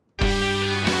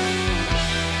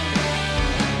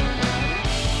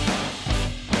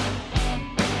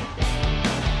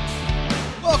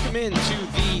Welcome into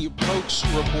the Pokes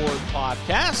Report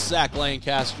podcast. Zach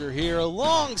Lancaster here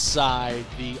alongside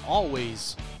the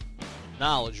always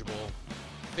knowledgeable,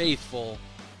 faithful,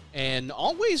 and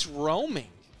always roaming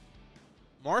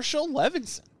Marshall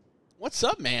Levinson. What's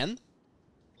up, man?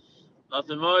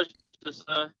 Nothing much. Just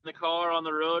in the car on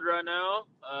the road right now,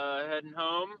 heading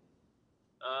home.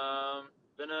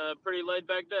 Been a pretty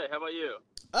laid-back day. How about you?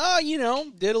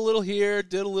 Did a little here,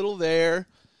 did a little there.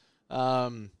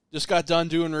 Just got done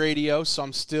doing radio, so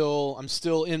I'm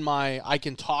still in my I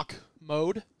can talk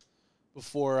mode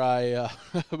before I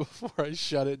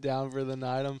shut it down for the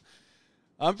night.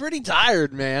 I'm pretty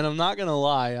tired, man. I'm not gonna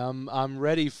lie. I'm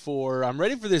ready for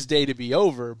this day to be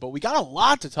over. But we got a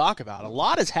lot to talk about. A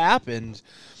lot has happened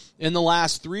in the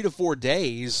last 3 to 4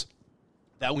 days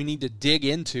that we need to dig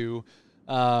into.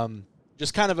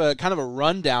 Just kind of a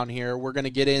rundown here. We're gonna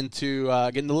get into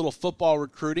getting a little football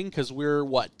recruiting because we're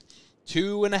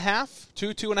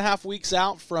 2.5 weeks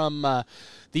out from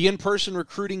the in-person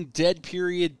recruiting dead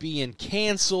period being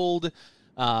canceled.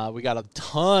 We got a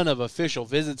ton of official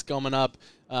visits coming up.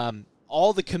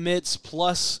 All the commits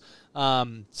plus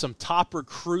some top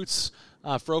recruits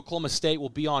for Oklahoma State will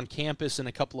be on campus in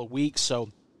a couple of weeks, so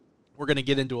we're going to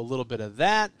get into a little bit of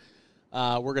that.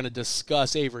 We're going to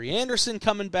discuss Avery Anderson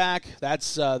coming back.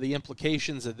 That's the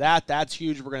implications of that. That's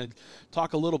huge. We're going to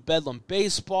talk a little Bedlam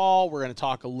baseball. We're going to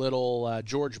talk a little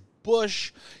George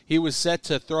Bush. He was set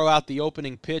to throw out the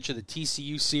opening pitch of the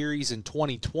TCU series in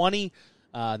 2020.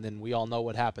 And then we all know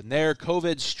what happened there.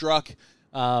 COVID struck.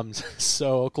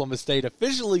 So Oklahoma State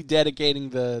officially dedicating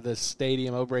the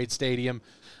stadium, O'Brate Stadium,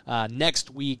 next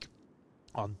week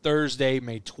on Thursday,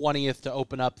 May 20th, to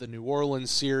open up the New Orleans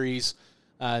series.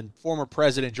 Former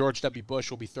President George W.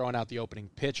 Bush will be throwing out the opening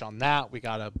pitch on that. We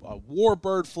got a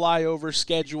Warbird flyover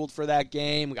scheduled for that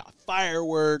game. We got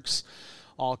fireworks,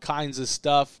 all kinds of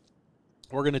stuff.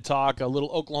 We're going to talk a little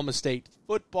Oklahoma State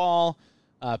football.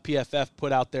 PFF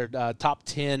put out their top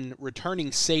 10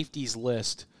 returning safeties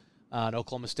list. And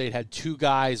Oklahoma State had 2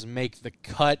 guys make the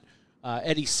cut.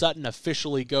 Eddie Sutton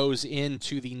officially goes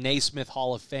into the Naismith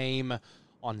Hall of Fame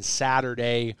on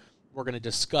Saturday. We're going to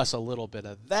discuss a little bit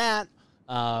of that.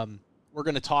 We're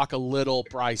going to talk a little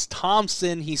Bryce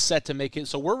Thompson. He's set to make it.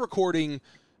 So we're recording.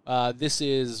 This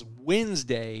is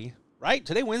Wednesday, right?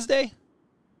 Today Wednesday?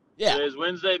 Yeah. It is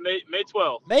Wednesday, May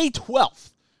 12th. May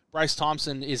 12th. Bryce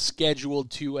Thompson is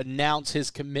scheduled to announce his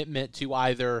commitment to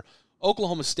either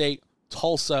Oklahoma State,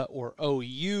 Tulsa, or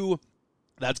OU.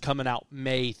 That's coming out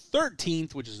May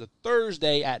 13th, which is a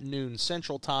Thursday at noon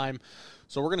Central Time.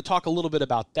 So we're going to talk a little bit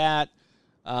about that.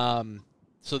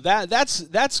 So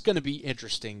that's going to be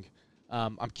interesting.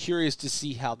 I'm curious to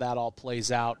see how that all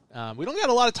plays out. We don't got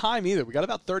a lot of time either. We got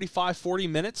about 35, 40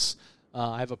 minutes.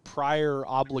 I have a prior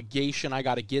obligation I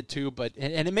got to get to,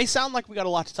 and it may sound like we got a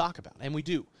lot to talk about, and we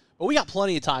do. But we got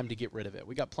plenty of time to get rid of it.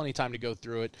 We got plenty of time to go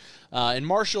through it. And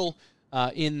Marshall,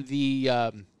 in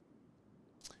the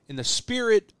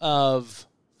spirit of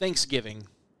Thanksgiving,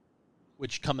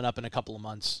 which coming up in a couple of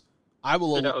months, I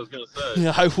will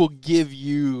give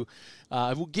you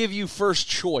first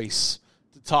choice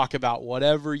to talk about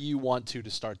whatever you want to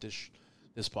start this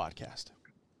podcast.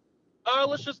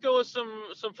 Let's just go with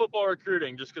some football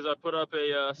recruiting, just because I put up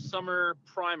a summer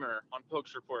primer on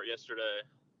Pokes Report yesterday.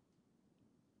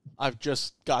 I've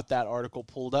just got that article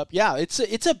pulled up. Yeah, it's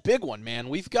a big one, man.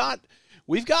 We've got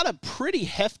a pretty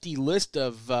hefty list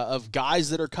of guys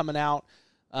that are coming out.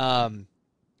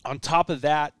 On top of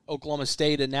that, Oklahoma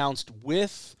State announced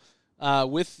with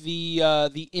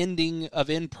the ending of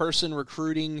in-person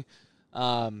recruiting,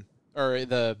 or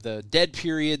the dead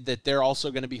period, that they're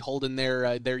also going to be holding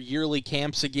their yearly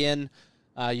camps again.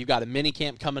 You've got a mini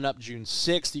camp coming up June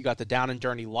 6th. You got the Down and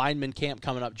Dirty Lineman camp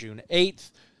coming up June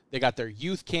 8th. They got their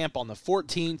youth camp on the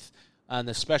 14th, and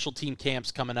the special team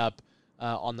camps coming up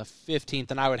on the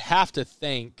 15th. And I would have to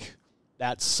think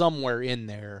that somewhere in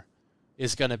there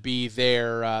is going to be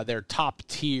their top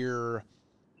tier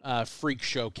freak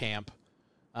show camp.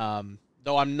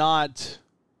 Though I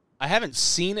haven't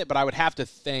seen it, but I would have to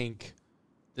think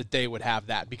that they would have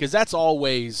that, because that's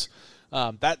always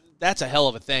that's a hell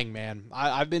of a thing, man.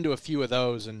 I've been to a few of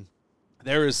those, and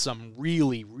there is some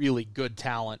really, really good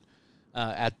talent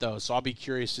at those. So I'll be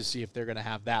curious to see if they're going to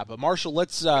have that. But Marshall,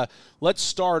 let's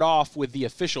start off with the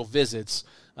official visits.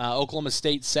 Oklahoma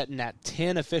State setting at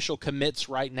 10 official commits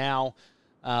right now.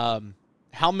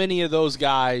 How many of those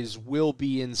guys will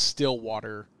be in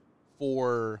Stillwater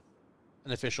for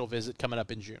an official visit coming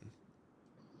up in June?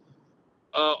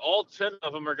 All 10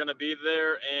 of them are going to be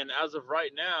there, and as of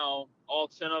right now, all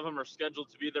 10 of them are scheduled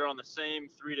to be there on the same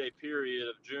 3-day period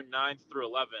of June 9th through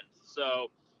 11th. So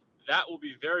that will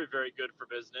be very, very good for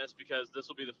business because this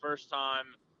will be the first time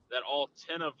that all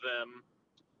 10 of them,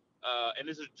 and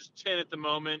this is just 10 at the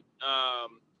moment,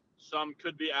 some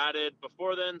could be added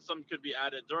before then, some could be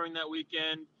added during that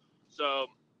weekend. So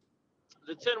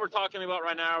the 10 we're talking about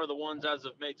right now are the ones as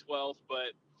of May 12th,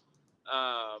 but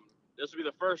this will be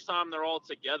the first time they're all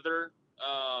together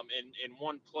in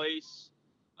one place.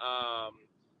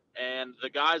 And the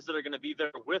guys that are going to be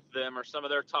there with them are some of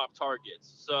their top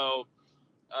targets. So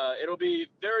it'll be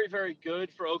very, very good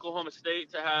for Oklahoma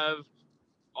State to have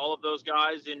all of those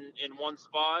guys in one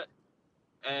spot.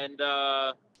 And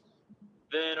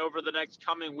then over the next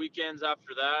coming weekends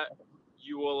after that,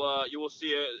 you will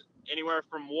see anywhere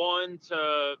from 1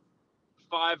 to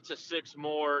 5 to 6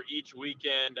 more each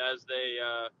weekend as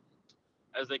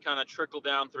they kind of trickle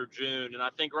down through June. And I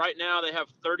think right now they have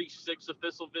 36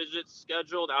 official visits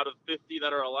scheduled out of 50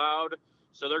 that are allowed.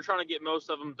 So they're trying to get most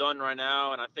of them done right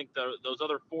now. And I think those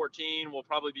other 14 will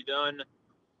probably be done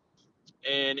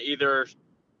in either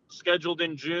scheduled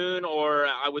in June, or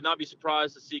I would not be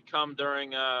surprised to see come during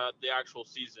the actual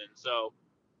season. So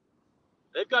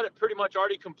they've got it pretty much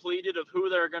already completed of who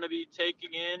they're going to be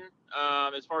taking in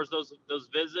as far as those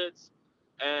visits.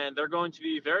 And they're going to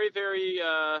be very, very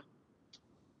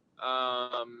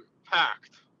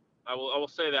packed. I will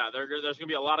say that there's going to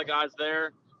be a lot of guys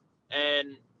there,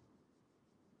 and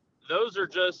those are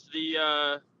just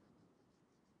the.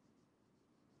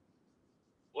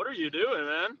 What are you doing,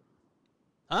 man?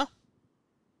 Huh?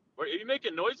 Are you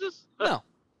making noises? No.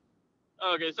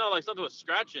 Okay, it sounded like something was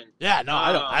scratching. Yeah, no,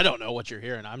 I don't know what you're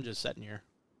hearing. I'm just sitting here.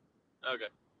 Okay.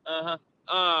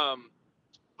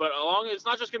 But it's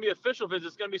not just going to be official visits.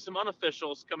 It's going to be some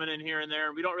unofficials coming in here and there,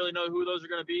 and we don't really know who those are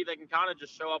going to be. They can kind of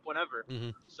just show up whenever.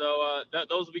 Mm-hmm. So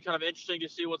those will be kind of interesting to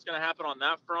see what's going to happen on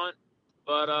that front.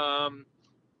 But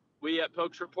we at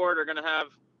Pokes Report are going to have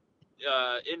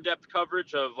in-depth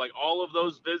coverage of like all of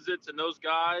those visits and those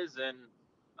guys, and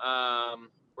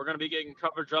we're going to be getting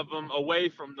coverage of them away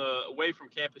from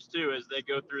campus too as they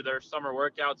go through their summer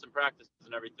workouts and practices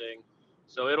and everything.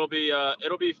 So it'll be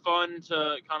fun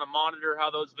to kind of monitor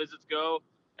how those visits go,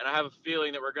 and I have a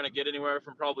feeling that we're going to get anywhere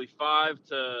from probably 5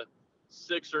 to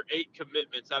 6 or 8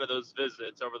 commitments out of those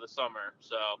visits over the summer.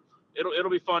 So it'll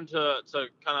be fun to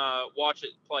kind of watch it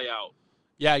play out.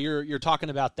 Yeah, you're talking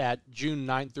about that June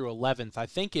 9th through 11th. I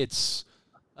think it's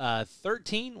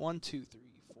 13, 1, 2, 3,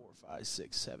 4, 5,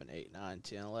 6, 7, 8, 9,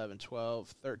 10, 11,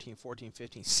 12, 13, 14,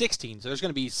 15, 16. So there's going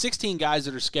to be 16 guys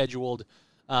that are scheduled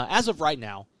as of right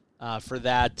now for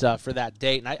that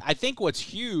date. And I think what's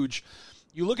huge,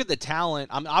 you look at the talent.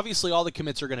 Obviously, all the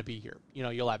commits are going to be here. You know,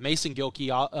 you'll have Mason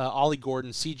Gilkey, Ollie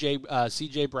Gordon,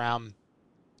 C.J. Brown.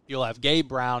 You'll have Gabe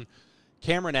Brown,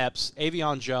 Cameron Epps,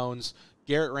 Avion Jones,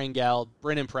 Garrett Rangel,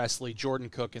 Brennan Presley, Jordan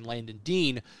Cook, and Landon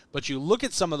Dean. But you look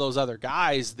at some of those other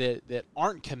guys that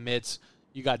aren't commits.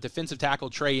 You got defensive tackle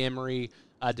Trey Emery,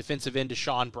 defensive end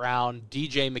Deshaun Brown,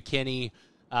 DJ McKinney.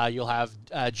 You'll have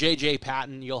J.J.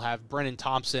 Patton. You'll have Brennan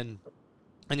Thompson.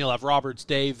 And you'll have Roberts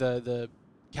Dave, the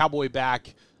Cowboy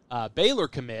back Baylor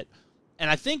commit. And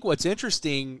I think what's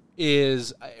interesting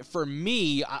is, for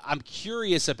me, I'm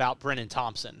curious about Brennan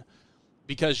Thompson.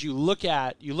 Because you look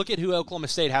at who Oklahoma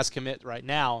State has commit right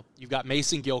now. You've got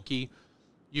Mason Gilkey,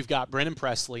 you've got Brennan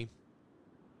Presley.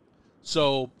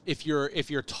 So if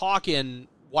you're talking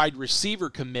wide receiver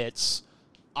commits,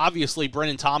 obviously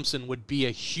Brennan Thompson would be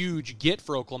a huge get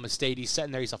for Oklahoma State. He's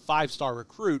sitting there; he's a 5-star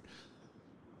recruit.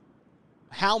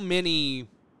 How many?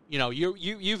 You know,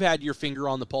 you've had your finger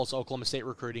on the pulse of Oklahoma State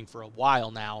recruiting for a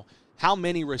while now. How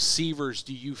many receivers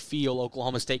do you feel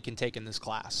Oklahoma State can take in this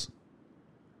class?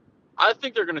 I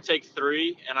think they're going to take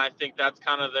 3, and I think that's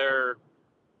kind of their.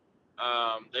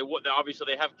 Obviously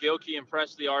they have Gilkey and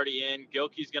Presley already in.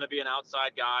 Gilkey's going to be an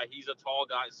outside guy. He's a tall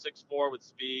guy, 6'4" with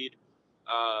speed.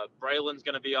 Braylon's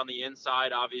going to be on the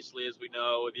inside, obviously, as we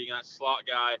know, being a slot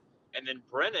guy. And then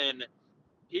Brennan,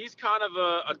 he's kind of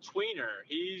a tweener.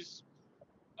 He's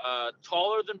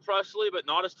taller than Presley, but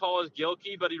not as tall as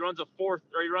Gilkey. But he runs a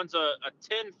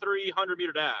 10-3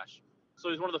 100-meter dash. So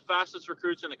he's one of the fastest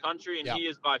recruits in the country, and he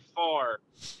is by far,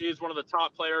 he is one of the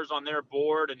top players on their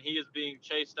board, and he is being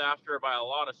chased after by a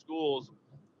lot of schools.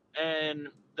 And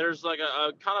there's like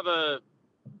a kind of a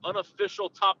unofficial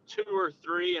top 2 or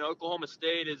 3, and Oklahoma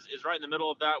State is right in the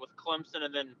middle of that with Clemson,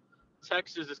 and then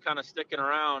Texas is kind of sticking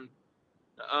around.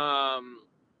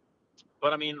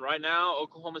 But I mean, right now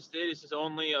Oklahoma State is his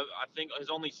only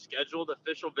scheduled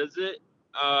official visit.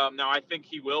 Now I think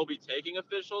he will be taking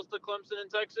officials to Clemson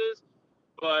and Texas.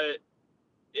 But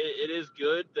it is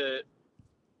good that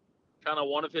kind of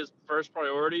one of his first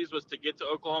priorities was to get to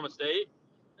Oklahoma State.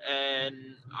 And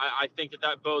I think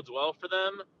that bodes well for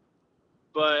them.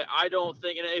 But I don't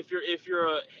think, and if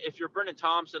you're Brendan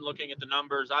Thompson looking at the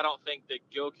numbers, I don't think that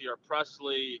Gilkey or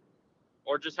Presley,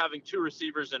 or just having two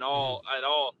receivers at all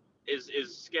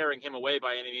is scaring him away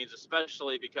by any means,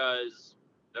 especially because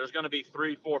there's going to be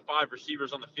 3, 4, 5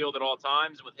 receivers on the field at all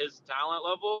times. And with his talent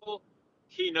level,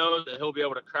 he knows that he'll be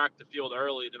able to crack the field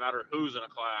early no matter who's in a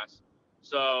class.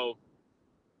 So,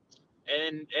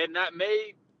 and that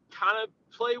may kind of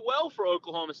play well for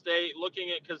Oklahoma State, looking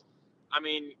at, because, I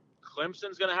mean,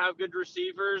 Clemson's going to have good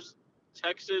receivers.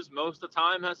 Texas, most of the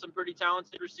time, has some pretty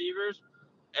talented receivers.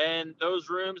 And those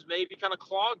rooms may be kind of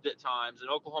clogged at times. And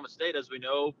Oklahoma State, as we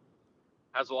know,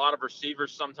 has a lot of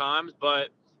receivers sometimes. But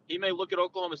he may look at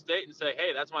Oklahoma State and say,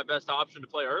 hey, that's my best option to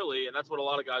play early. And that's what a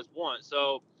lot of guys want.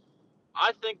 So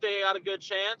I think they got a good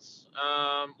chance.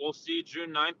 We'll see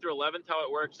June 9th through 11th how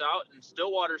it works out. And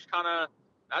Stillwater's kind of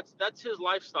that's his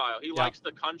lifestyle. He likes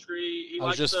the country. I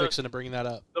was just fixing to bring that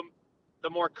up. The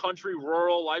more country,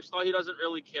 rural lifestyle. He doesn't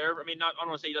really care. I mean, I don't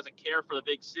want to say he doesn't care for the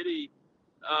big city,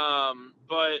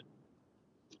 but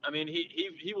I mean,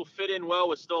 he will fit in well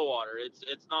with Stillwater.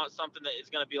 It's not something that is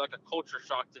going to be like a culture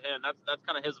shock to him. That's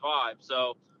kind of his vibe.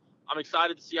 So I'm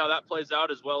excited to see how that plays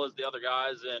out, as well as the other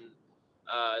guys. And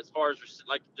as far as,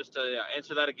 like, just to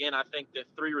answer that again, I think the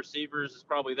 3 receivers is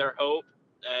probably their hope,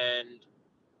 and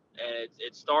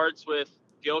it starts with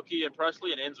Gilkey and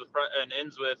Presley and ends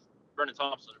with Brendan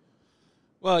Thompson.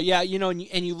 Well, yeah, you know,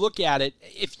 and you look at it,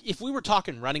 if we were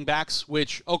talking running backs,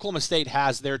 which Oklahoma State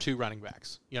has their 2 running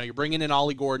backs. You know, you're bringing in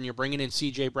Ollie Gordon, you're bringing in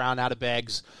C.J. Brown out of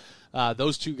Beggs.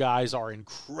 Those 2 guys are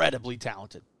incredibly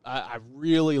talented. I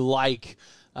really like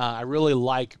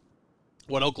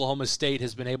what Oklahoma State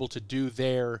has been able to do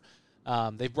there.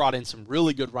 They've brought in some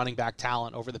really good running back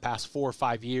talent over the past 4 or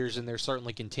 5 years, and they're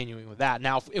certainly continuing with that.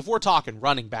 Now, if we're talking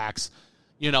running backs,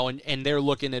 you know, and they're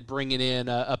looking at bringing in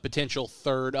a potential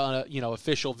third,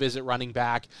 official visit running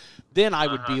back, then I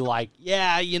would be like,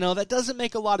 yeah, you know, that doesn't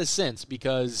make a lot of sense,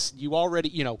 because you already,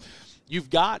 you know, you've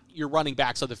got your running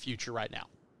backs of the future right now.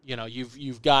 You know,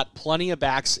 you've got plenty of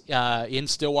backs in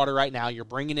Stillwater right now. You're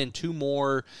bringing in 2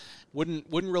 more. Wouldn't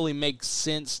really make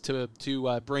sense to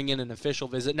bring in an official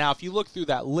visit. Now, if you look through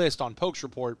that list on Pokes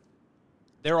Report,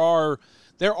 there are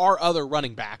other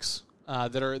running backs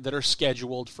that are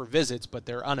scheduled for visits, but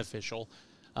they're unofficial.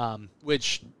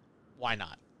 Which, why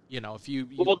not? You know, if you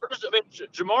well,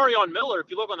 Jamarion Miller. If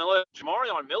you look on the list,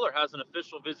 Jamarion Miller has an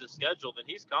official visit scheduled, and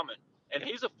he's coming. And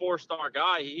he's a 4-star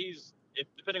guy.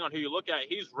 Depending on who you look at,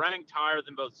 he's ranked higher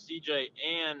than both CJ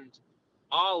and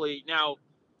Ollie. Now,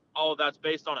 all of that's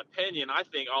based on opinion. I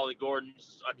think Ollie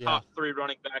Gordon's a top 3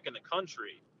 running back in the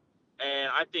country,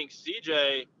 and I think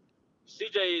CJ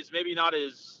is maybe not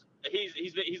as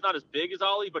he's not as big as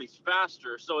Ollie, but he's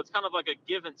faster. So it's kind of like a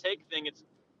give and take thing. It's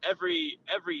every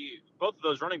both of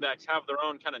those running backs have their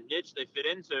own kind of niche they fit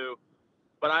into.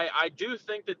 But I do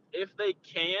think that if they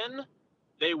can,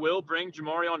 they will bring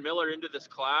Jamarion Miller into this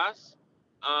class.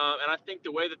 And I think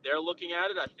the way that they're looking at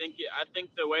it, I think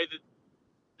the way that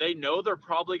they know they're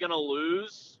probably going to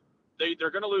lose, they're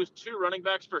going to lose 2 running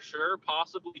backs for sure,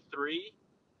 possibly 3,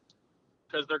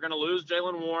 because they're going to lose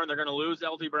Jalen Warren, they're going to lose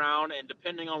L.D. Brown, and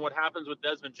depending on what happens with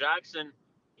Desmond Jackson,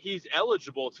 he's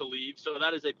eligible to leave, so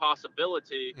that is a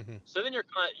possibility. Mm-hmm. So then you're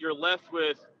left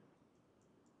with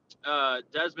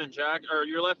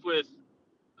you're left with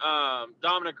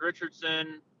Dominic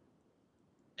Richardson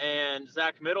and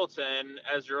Zach Middleton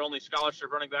as your only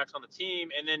scholarship running backs on the team,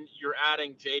 and then you're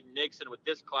adding Jaden Nixon with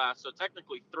this class, so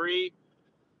technically 3.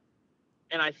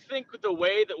 And I think with the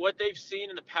way that what they've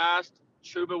seen in the past,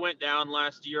 Chuba went down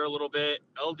last year a little bit.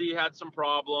 LD had some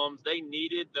problems. They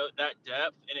needed that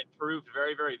depth, and it proved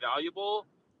very, very valuable.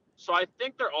 So I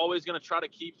think they're always going to try to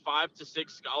keep 5 to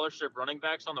 6 scholarship running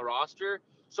backs on the roster.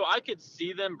 So I could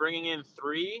see them bringing in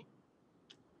 3.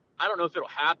 I don't know if it'll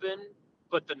happen,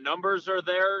 but the numbers are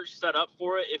there, set up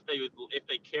for it if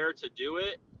they care to do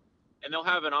it, and they'll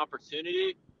have an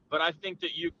opportunity. But I think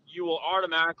that you will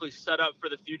automatically set up for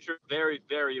the future very,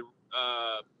 very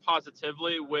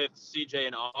positively with CJ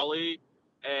and Ollie,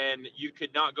 and you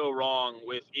could not go wrong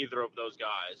with either of those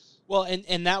guys. Well,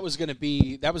 and that was going to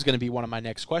be one of my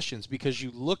next questions, because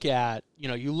you look at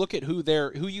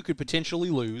who you could potentially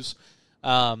lose.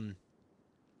 I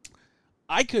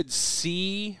could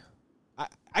see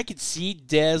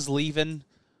Dez leaving.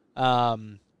 I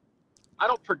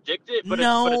don't predict it, but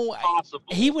no, it's possible.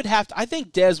 He would have to. I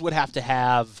think Dez would have to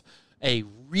have a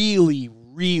really,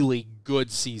 really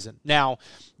good season. Now,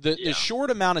 the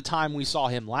short amount of time we saw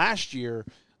him last year,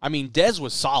 I mean, Dez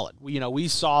was solid. We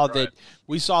saw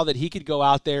that he could go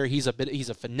out there. He's a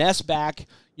finesse back.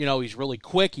 He's really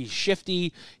quick. He's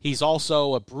shifty. He's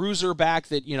also a bruiser back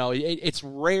that, it's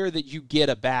rare that you get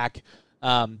a back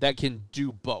that can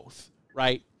do both,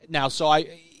 right? Now,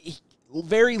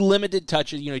 very limited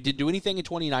touches. He didn't do anything in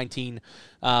 2019.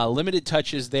 Limited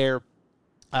touches there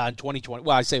in 2020.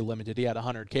 Well, I say limited. He had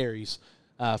 100 carries,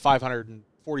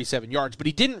 547 yards, but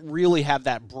he didn't really have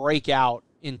that breakout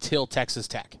until Texas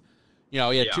Tech. He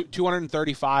had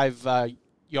 235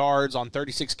 yards on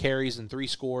 36 carries and 3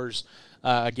 scores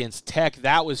against Tech.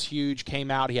 That was huge. Came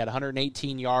out. He had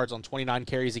 118 yards on 29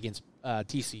 carries against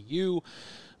TCU.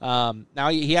 Now,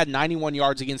 he had 91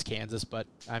 yards against Kansas, but,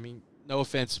 I mean, no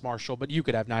offense, Marshall, but you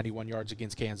could have 91 yards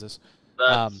against Kansas.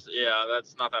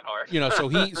 That's not that hard.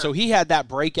 So he had that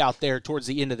breakout there towards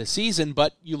the end of the season,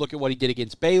 but you look at what he did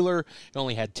against Baylor. He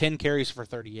only had 10 carries for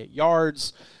 38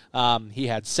 yards. He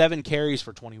had 7 carries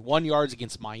for 21 yards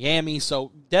against Miami.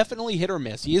 So definitely hit or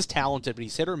miss. He is talented, but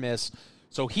he's hit or miss.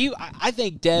 So I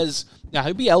think Dez, now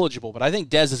he'll be eligible, but I think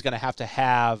Dez is going to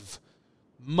have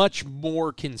much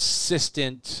more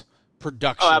consistent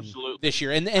production this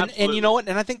year. And you know what?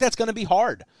 And I think that's going to be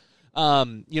hard.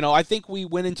 I think we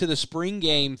went into the spring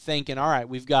game thinking, all right,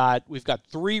 we've got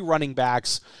 3 running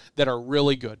backs that are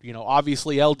really good.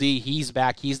 Obviously LD, he's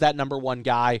back. He's that number 1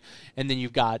 guy. And then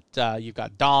you've got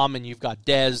Dom and you've got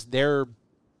Dez.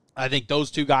 I think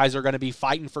those 2 guys are going to be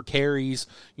fighting for carries,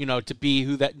 to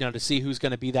be to see who's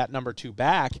going to be that number 2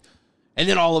 back. And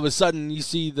then all of a sudden you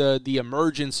see the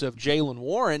emergence of Jaylen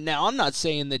Warren. Now, I'm not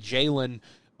saying that Jaylen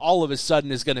all of a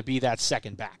sudden is going to be that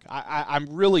second back. I'm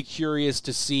really curious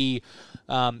to see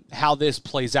how this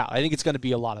plays out. I think it's going to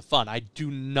be a lot of fun. I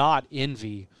do not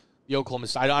envy the Oklahoma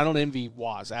State. I don't envy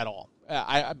Waz at all.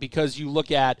 Because you've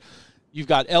got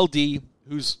LD,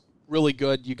 who's really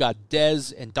good. You got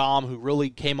Dez and Dom, who really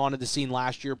came onto the scene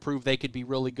last year, proved they could be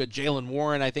really good. Jaylen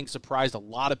Warren, I think, surprised a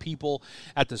lot of people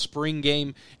at the spring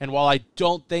game. And while I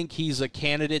don't think he's a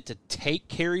candidate to take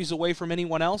carries away from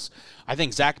anyone else, I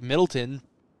think Zach Middleton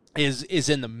is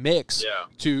in the mix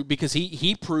because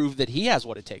he proved that he has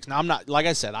what it takes. Now, I'm not, like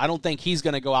I said, I don't think he's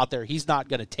going to go out there. He's not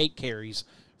going to take carries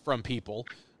from people.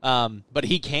 But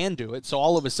he can do it. So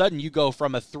all of a sudden you go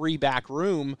from a 3-back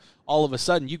room, all of a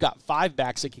sudden you got 5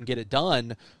 backs that can get it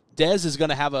done. Dez is going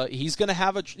to have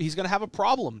a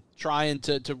problem trying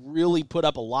to really put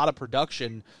up a lot of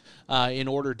production in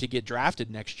order to get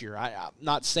drafted next year. I'm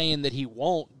not saying that he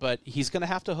won't, but he's going to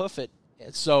have to hoof it.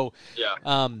 So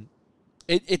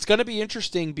it's going to be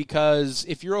interesting because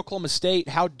if you're Oklahoma State,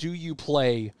 how do you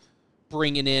play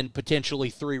bringing in potentially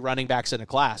 3 running backs in a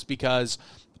class? Because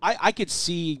I could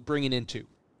see bringing in 2.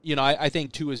 I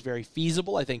think 2 is very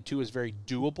feasible. I think 2 is very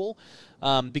doable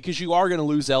because you are going to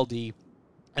lose LD,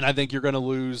 and I think you're going to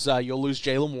lose you'll lose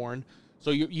Jaylen Warren.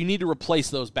 So you need to replace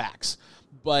those backs.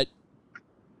 But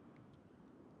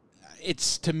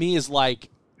it's, to me, is like,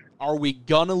 are we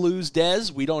going to lose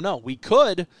Dez? We don't know. We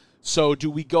could. So do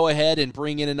we go ahead and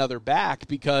bring in another back?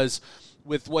 Because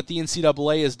with what the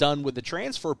NCAA has done with the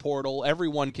transfer portal,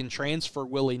 everyone can transfer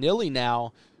willy-nilly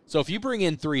now. So if you bring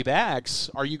in 3 backs,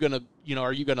 are you gonna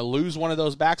lose one of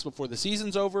those backs before the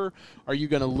season's over? Are you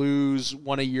gonna lose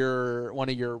one of your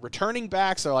returning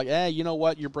backs? They're like, you know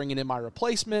what? You're bringing in my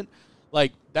replacement.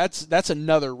 Like that's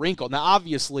another wrinkle. Now,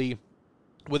 obviously,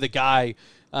 with a guy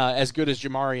as good as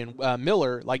Jamarian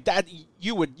Miller, like that,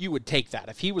 you would take that.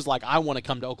 If he was like, I want to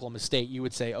come to Oklahoma State, you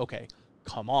would say, okay,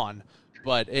 come on.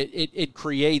 But it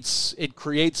creates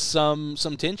some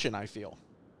tension, I feel.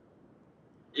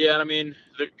 Yeah, and I mean,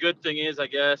 the good thing is, I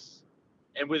guess,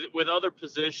 and with other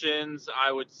positions,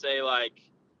 I would say, like,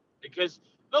 because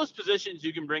most positions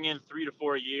you can bring in 3 to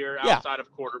 4 a year outside of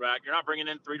quarterback. You're not bringing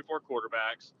in 3 to 4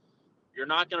 quarterbacks. You're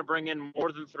not going to bring in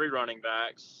more than 3 running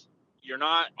backs. You're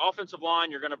not offensive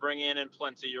line. You're going to bring in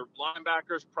plenty. Your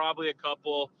linebackers, probably a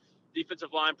couple.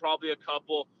 Defensive line, probably a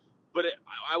couple. But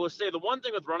I will say the one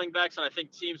thing with running backs, and I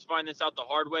think teams find this out the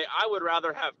hard way, I would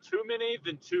rather have too many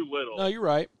than too little. No, you're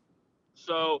right.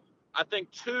 So I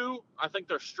think 2, I think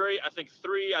they're straight. I think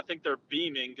 3, I think they're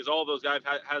beaming because all of those guys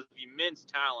has immense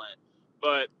talent.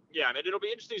 But yeah, I mean, it'll be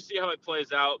interesting to see how it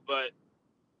plays out. But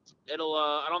it'll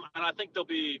I think they'll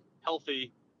be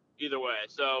healthy either way.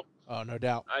 So no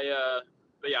doubt.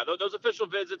 But yeah, those official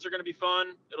visits are going to be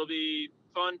fun. It'll be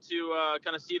fun to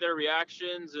kind of see their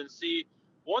reactions and see.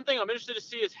 One thing I'm interested to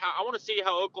see is I want to see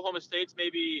how Oklahoma State's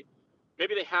maybe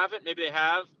they haven't, maybe they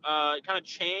have kind of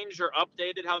changed or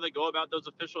updated how they go about those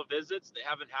official visits. They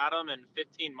haven't had them in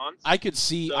 15 months. I could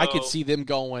see them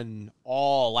going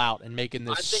all out and making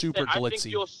this super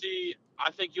glitzy.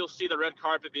 I think you'll see the red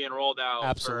carpet being rolled out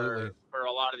Absolutely. for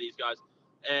a lot of these guys.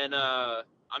 and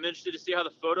I'm interested to see how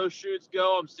the photo shoots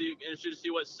go. Interested to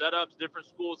see what setups different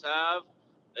schools have.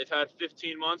 They've had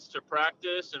 15 months to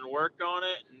practice and work on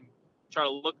it and try to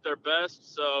look their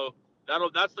best. So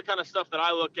that's the kind of stuff that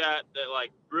I look at that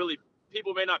like really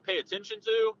people may not pay attention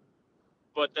to,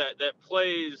 but that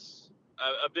plays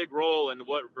a big role in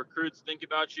what recruits think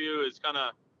about you. Is kind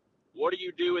of what do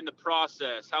you do in the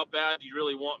process? How bad do you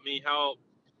really want me? How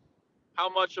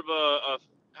much of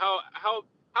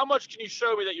how much can you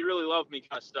show me that you really love me,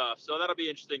 kind of stuff. So that'll be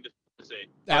interesting to see.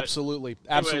 Absolutely.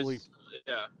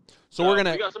 Yeah. So we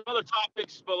got some other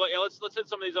topics, but let's hit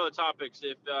some of these other topics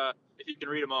if you can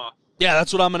read them off. Yeah,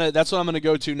 that's what I'm gonna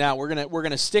go to now. We're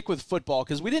gonna stick with football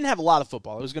because we didn't have a lot of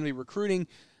football. It was gonna be recruiting,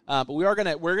 but we're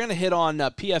gonna hit on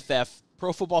PFF,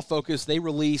 Pro Football Focus. They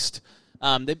released.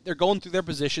 They're going through their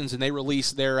positions and they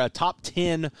released their top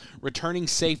 10 returning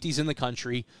safeties in the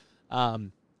country.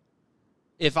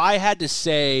 If I had to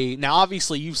say, now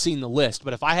obviously you've seen the list,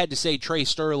 but if I had to say Trey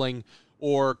Sterling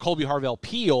or Colby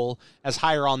Harvell-Peel as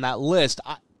higher on that list,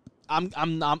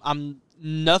 I'm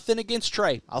nothing against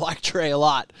Trey. I like Trey a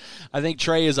lot. I think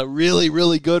Trey is a really,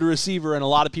 really good receiver, and a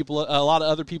lot of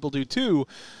other people do too.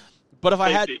 But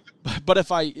what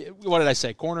did I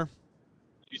say? Corner?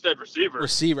 You said receiver.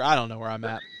 Receiver. I don't know where I'm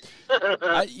at.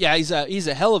 Yeah, he's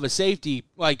a hell of a safety.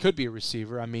 Well, he could be a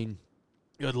receiver. I mean,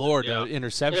 good Lord,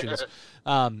 interceptions.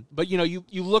 But,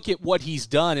 you look at what he's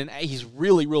done, and he's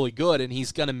really, really good, and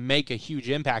he's going to make a huge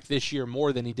impact this year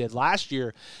more than he did last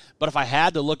year. But if I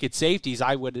had to look at safeties,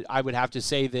 I would have to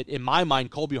say that, in my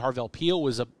mind, Colby Harvell-Peel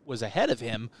was ahead of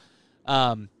him.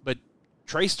 But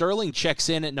Trey Sterling checks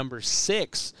in at number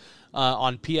 6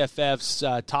 on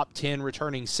PFF's top 10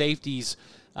 returning safeties.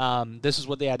 This is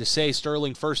what they had to say.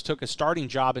 Sterling first took a starting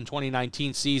job in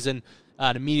 2019 season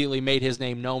and immediately made his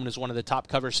name known as one of the top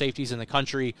cover safeties in the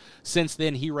country. Since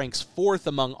then, he ranks 4th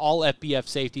among all FBF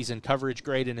safeties in coverage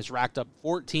grade and has racked up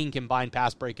 14 combined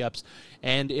pass breakups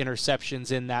and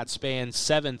interceptions in that span,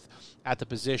 7th at the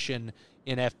position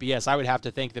in FBS. I would have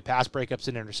to think the pass breakups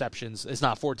and interceptions is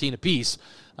not 14 apiece.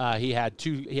 He had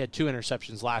two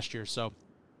interceptions last year, so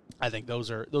I think those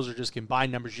are just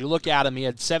combined numbers. You look at him, he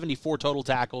had 74 total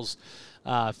tackles,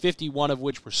 51 of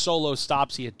which were solo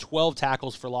stops. He had 12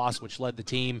 tackles for loss, which led the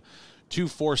team. 2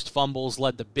 forced fumbles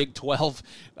led the Big 12,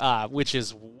 which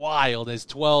is wild, as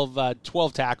 12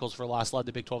 tackles for loss led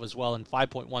the Big 12 as well, and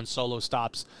 5.1 solo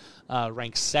stops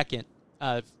ranks second.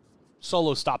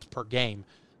 Solo stops per game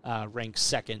ranks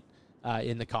second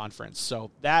in the conference. So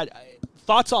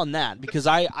thoughts on that, because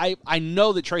I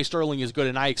know that Trey Sterling is good,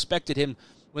 and I expected him.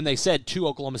 When they said 2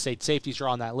 Oklahoma State safeties are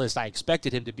on that list, I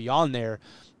expected him to be on there,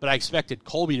 but I expected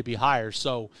Colby to be higher.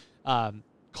 So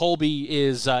Colby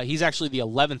is he's actually the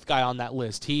 11th guy on that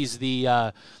list. He's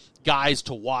the guys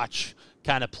to watch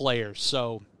kind of player.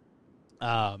 So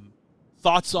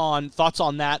thoughts on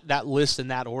that list in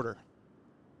that order?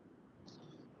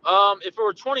 If it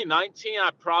were 2019,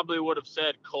 I probably would have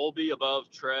said Colby above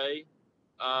Trey,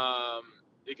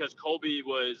 because Colby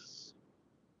was,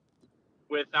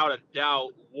 without a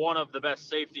doubt, one of the best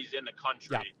safeties in the country.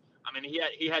 Yeah. I mean,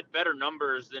 he had better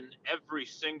numbers than every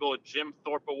single Jim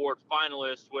Thorpe Award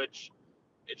finalist, which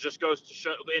it just goes to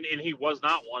show. And he was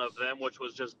not one of them, which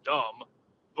was just dumb.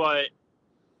 But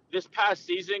this past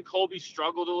season, Colby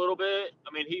struggled a little bit.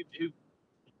 I mean,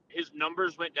 his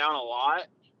numbers went down a lot,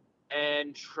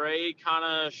 and Trey kind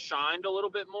of shined a little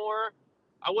bit more.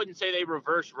 I wouldn't say they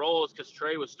reversed roles because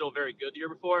Trey was still very good the year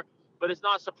before. But it's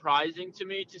not surprising to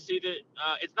me to see that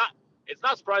it's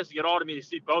not surprising at all to me to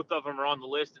see both of them are on the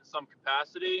list in some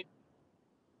capacity.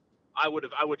 I would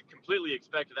completely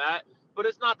expect that, but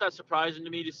it's not that surprising to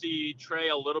me to see Trey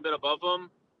a little bit above them.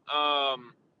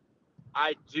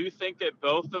 I do think that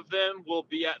both of them will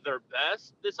be at their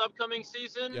best this upcoming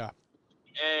season. Yeah,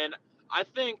 and I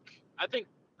think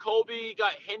Colby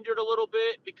got hindered a little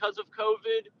bit because of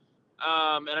COVID.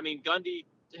 And I mean, Gundy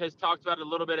has talked about it a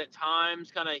little bit at times,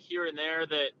 kind of here and there,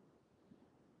 that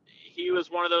he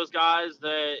was one of those guys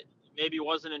that maybe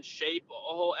wasn't in shape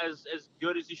as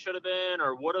good as he should have been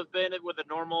or would have been with a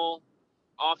normal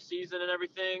off season and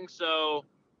everything. So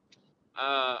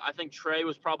I think Trey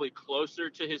was probably closer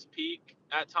to his peak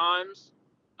at times.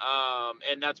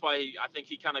 And that's why I think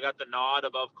he kind of got the nod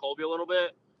above Colby a little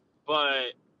bit,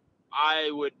 but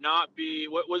I would not be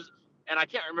and I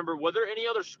can't remember, were there any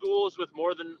other schools with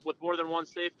more than one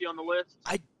safety on the list?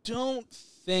 I don't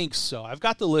think so. I've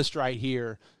got the list right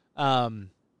here.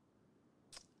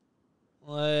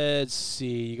 Let's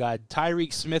see. You got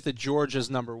Tyreek Smith at Georgia's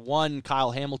number 1,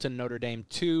 Kyle Hamilton, Notre Dame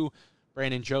 2,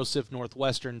 Brandon Joseph,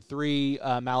 Northwestern 3,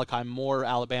 Malachi Moore,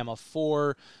 Alabama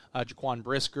 4, Jaquan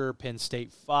Brisker, Penn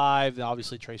State 5, and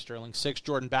obviously Trey Sterling 6,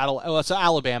 Jordan Battle, it's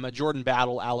Alabama, Jordan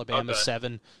Battle, Alabama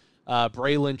 7,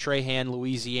 Braylon Trahan,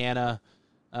 Louisiana,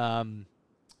 Jalen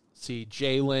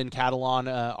Catalan,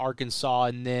 Arkansas,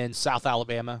 and then South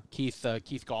Alabama, Keith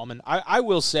Gallman. I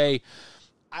will say,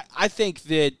 I think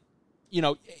that,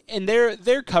 in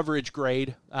their coverage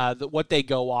grade, what they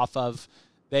go off of,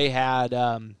 they had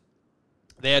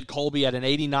Colby at an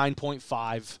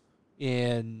 89.5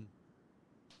 in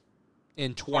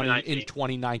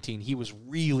 2019. He was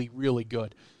really, really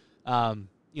good.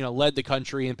 Led the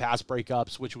country in pass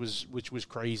breakups, which was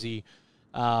crazy.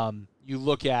 You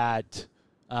look at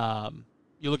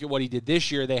what he did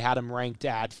this year. They had him ranked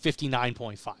at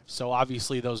 59.5. So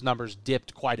obviously those numbers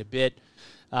dipped quite a bit.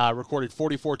 Recorded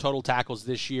 44 total tackles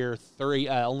this year.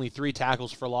 Only 3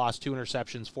 tackles for loss, 2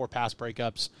 interceptions, 4 pass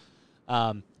breakups.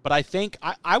 But I think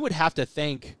I would have to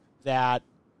think that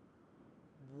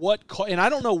and I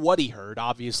don't know what he heard,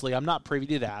 obviously. I'm not privy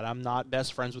to that. I'm not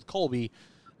best friends with Colby.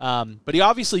 But he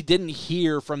obviously didn't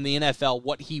hear from the NFL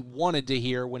what he wanted to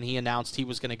hear when he announced he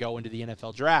was going to go into the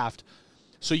NFL draft.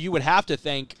 So you would have to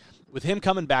think with him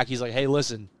coming back, he's like, hey,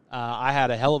 listen, I had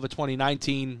a hell of a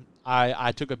 2019.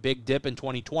 I took a big dip in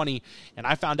 2020, and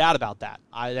I found out about that.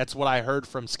 That's what I heard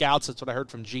from scouts. That's what I heard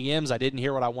from GMs. I didn't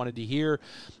hear what I wanted to hear.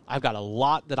 I've got a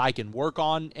lot that I can work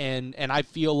on, and I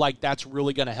feel like that's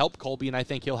really going to help Colby, and I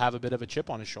think he'll have a bit of a chip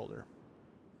on his shoulder.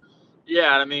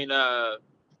 Yeah, I mean,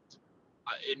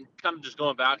 in kind of just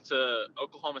going back to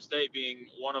Oklahoma State being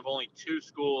one of only 2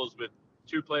 schools with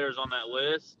 2 players on that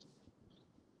list,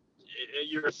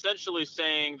 you're essentially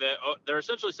saying that they're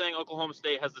essentially saying Oklahoma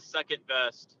State has the second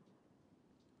best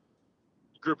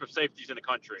group of safeties in the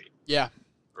country. Yeah.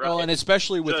 Right? Well, and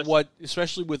especially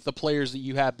with the players that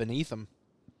you have beneath them.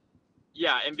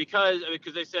 Yeah, and because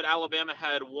they said Alabama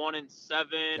had 1 and 7,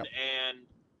 yep. and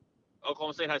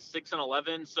Oklahoma State has 6 and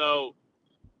 11, so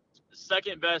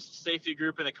second best safety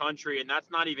group in the country, and that's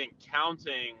not even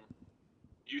counting.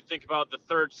 You think about the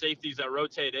third safeties that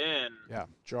rotate in. Yeah,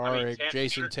 Jarek,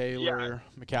 Jason Taylor,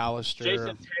 McAllister.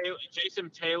 Jason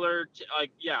Taylor,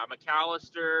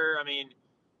 McAllister. I mean,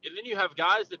 and then you have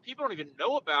guys that people don't even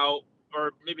know about,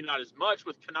 or maybe not as much,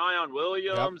 with Kenyon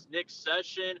Williams, yep. Nick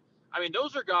Session. I mean,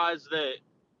 those are guys that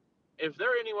if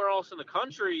they're anywhere else in the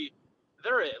country,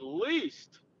 they're at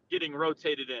least getting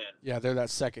rotated in. Yeah, they're that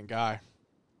second guy.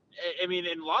 I mean,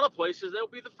 in a lot of places, they'll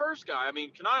be the first guy. I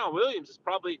mean, Kenyon Williams is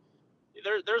probably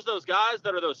there's those guys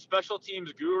that are those special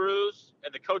teams gurus,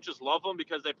 and the coaches love them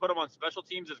because they put them on special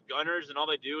teams as gunners, and all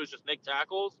they do is just make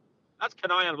tackles. That's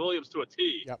Kenyon Williams to a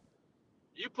T. Yep.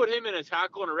 You put him in a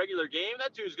tackle in a regular game,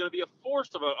 that dude's going to be a force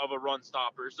of a run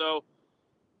stopper. So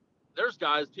there's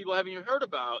guys people haven't even heard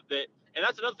about that, and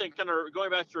that's another thing. Kind of going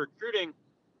back to recruiting,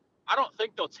 I don't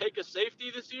think they'll take a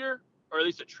safety this year, or at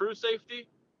least a true safety,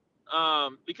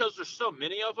 because there's so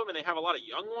many of them, and they have a lot of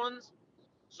young ones.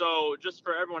 So just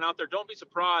for everyone out there, don't be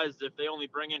surprised if they only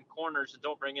bring in corners and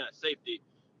don't bring in a safety,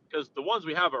 because the ones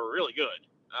we have are really good,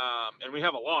 and we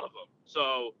have a lot of them.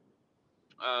 So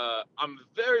I'm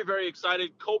very, very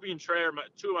excited. Colby and Trey are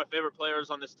 2 of my favorite players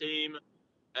on this team,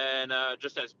 and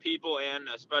just as people and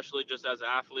especially just as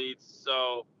athletes.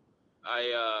 So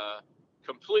I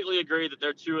completely agree that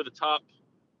they're 2 of the top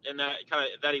in that kind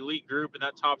of that elite group and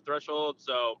that top threshold.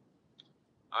 So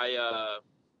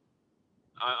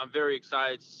I'm very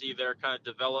excited to see their kind of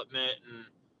development. And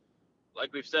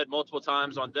like we've said multiple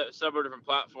times on several different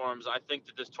platforms, I think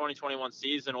that this 2021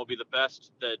 season will be the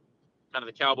best that kind of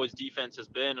the Cowboys defense has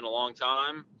been in a long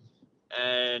time.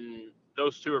 And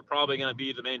those 2 are probably going to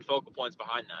be the main focal points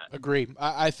behind that. Agree.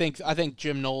 I think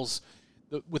Jim Knowles,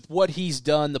 with what he's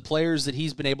done, the players that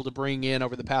he's been able to bring in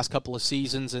over the past couple of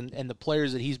seasons and the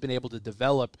players that he's been able to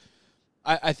develop,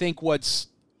 I think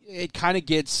it kind of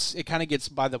gets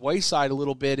by the wayside a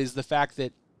little bit is the fact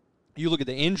that you look at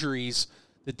the injuries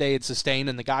that they had sustained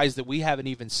and the guys that we haven't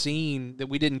even seen, that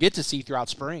we didn't get to see throughout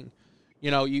spring.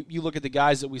 You look at the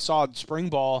guys that we saw at spring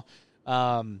ball,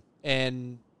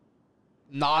 and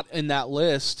not in that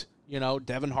list,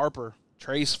 Devin Harper,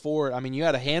 Trace Ford. I mean, you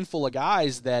had a handful of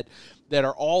guys that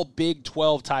are all Big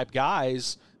 12 type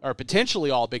guys, or potentially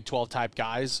all Big 12 type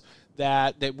guys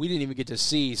that we didn't even get to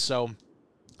see. So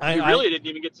we really didn't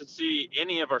even get to see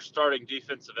any of our starting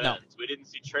defensive ends. No. We didn't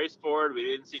see Trace Ford. We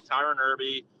didn't see Tyron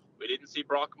Irby. We didn't see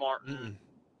Brock Martin.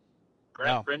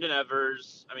 Brendan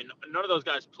Evers. I mean, none of those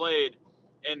guys played.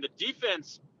 And the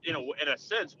defense, in a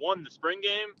sense, won the spring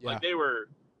game. Yeah. Like, they were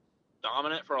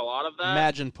dominant for a lot of that.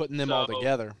 Imagine putting them all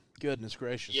together. Goodness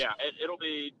gracious. Yeah, it'll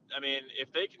be – I mean,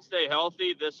 if they can stay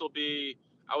healthy, this will be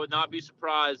 – I would not be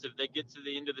surprised if they get to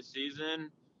the end of the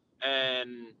season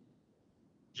and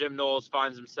Jim Knowles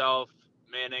finds himself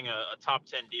manning a top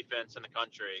 10 defense in the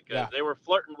country, because they were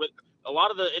flirting with a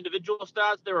lot of the individual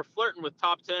stats. They were flirting with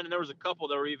top 10, and there was a couple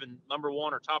that were even number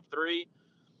 1 or top 3.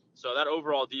 So that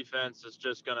overall defense is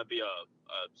just going to be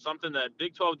something that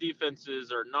Big 12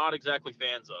 defenses are not exactly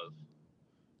fans of.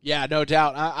 Yeah, no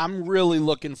doubt. I'm really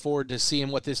looking forward to seeing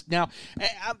what this – now,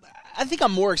 I think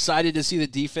I'm more excited to see the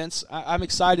defense. I'm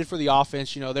excited for the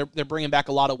offense. You know, they're bringing back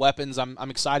a lot of weapons. I'm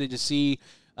excited to see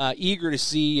eager to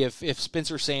see if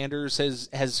Spencer Sanders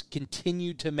has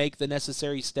continued to make the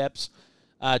necessary steps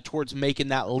towards making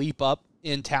that leap up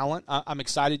in talent. I'm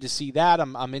excited to see that.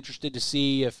 I'm interested to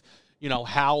see if, you know,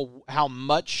 how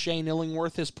much Shane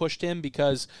Illingworth has pushed him,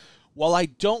 because while I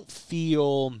don't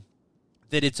feel –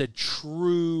 that it's a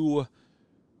true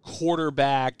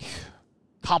quarterback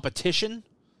competition.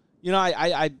 You know,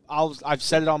 I've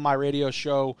said it on my radio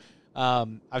show.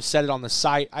 I've said it on the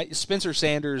site. Spencer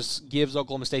Sanders gives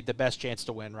Oklahoma State the best chance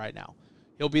to win right now.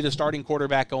 He'll be the starting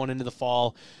quarterback going into the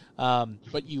fall.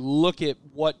 But you look at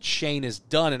what Shane has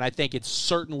done, and I think it's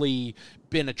certainly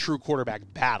been a true quarterback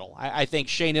battle. I think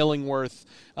Shane Illingworth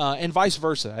and vice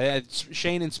versa.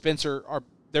 Shane and Spencer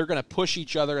they're going to push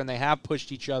each other, and they have pushed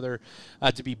each other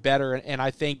to be better. And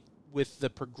I think with the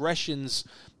progressions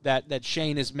that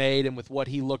Shane has made and with what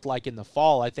he looked like in the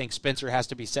fall, I think Spencer has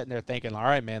to be sitting there thinking, all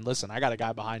right, man, listen, I got a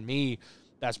guy behind me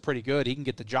that's pretty good. He can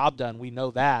get the job done. We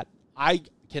know that. I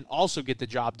can also get the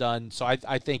job done, so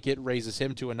I think it raises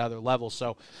him to another level.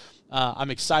 So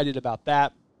I'm excited about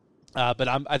that, but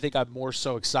I think I'm more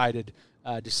so excited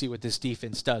to see what this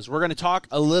defense does. We're going to talk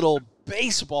a little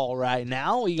baseball right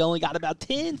now. We only got about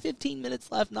 10, 15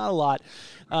 minutes left, not a lot.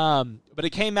 But it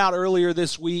came out earlier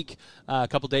this week, a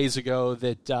couple days ago,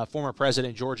 that former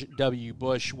President George W.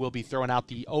 Bush will be throwing out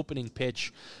the opening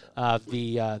pitch of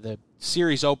the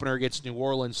series opener against New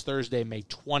Orleans Thursday, May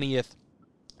 20th.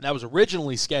 That was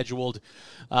originally scheduled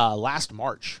last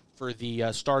March for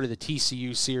the start of the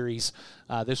TCU series.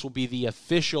 This will be the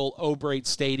official O'Brate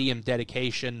Stadium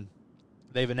dedication.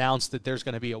 They've announced that there's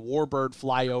going to be a Warbird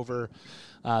flyover.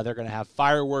 They're going to have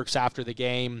fireworks after the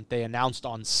game. They announced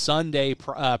on Sunday,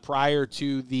 prior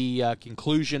to the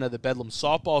conclusion of the Bedlam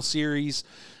softball series,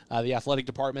 the athletic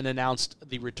department announced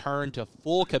the return to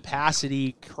full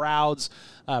capacity crowds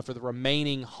for the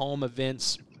remaining home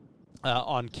events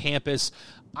on campus.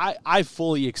 I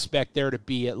fully expect there to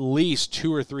be at least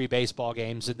 2 or 3 baseball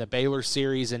games in the Baylor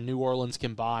series and New Orleans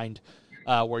combined,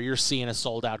 where you're seeing a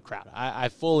sold-out crowd. I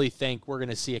fully think we're going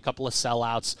to see a couple of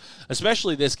sellouts,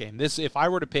 especially this game. If I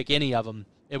were to pick any of them,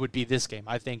 it would be this game.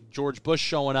 I think George Bush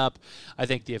showing up. I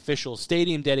think the official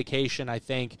stadium dedication. I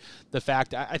think the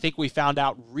fact, I think we found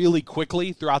out really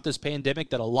quickly throughout this pandemic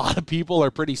that a lot of people are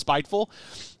pretty spiteful.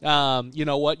 You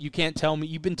know what? You can't tell me,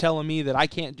 you've been telling me that I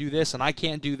can't do this and I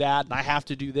can't do that and I have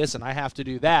to do this and I have to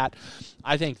do that.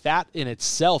 I think that in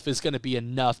itself is going to be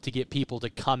enough to get people to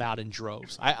come out in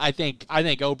droves. I think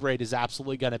O'Brate is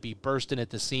absolutely going to be bursting at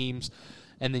the seams,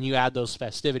 and then you add those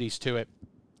festivities to it.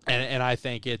 And I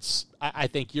think I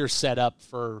think you're set up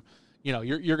for, you know,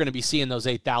 you're going to be seeing those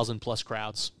 8,000 plus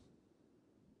crowds.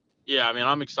 Yeah, I mean,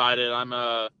 I'm excited. I'm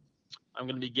going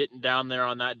to be getting down there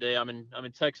on that day. I'm in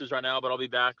Texas right now, but I'll be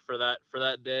back for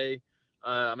that day.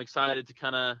 I'm excited to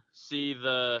kind of see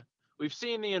we've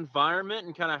seen the environment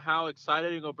and kind of how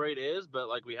exciting O'Brate is, but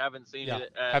like we haven't seen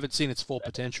haven't seen its full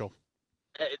potential.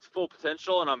 Its full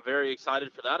potential, and I'm very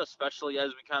excited for that, especially as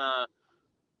we kind of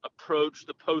approach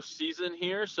the postseason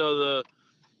here. So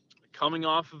coming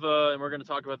off of and we're going to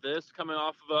talk about this, coming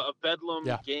off of a Bedlam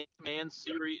game and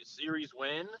series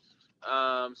win.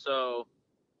 So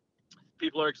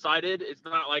people are excited. It's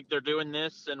not like they're doing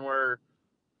this and we're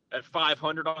at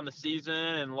 500 on the season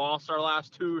and lost our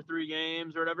last 2 or 3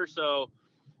 games or whatever. So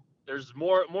there's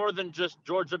more than just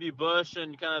George W. Bush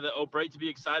and kind of the O'Brate to be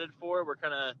excited for. We're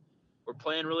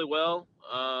playing really well.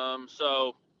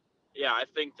 So yeah, I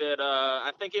think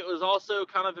it was also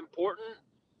kind of important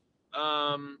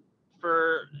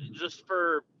for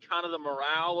kind of the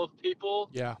morale of people.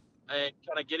 Yeah. And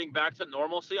kind of getting back to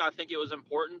normalcy. I think it was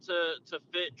important to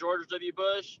fit George W.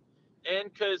 Bush,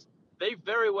 and because they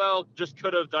very well just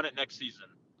could have done it next season.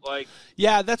 Like,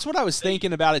 yeah, that's what I was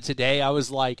thinking about it today. I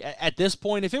was like, at this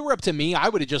point, if it were up to me, I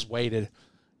would have just waited.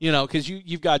 You know, because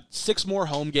you've got 6 more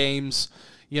home games.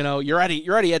 You know, you're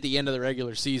already at the end of the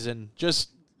regular season. Just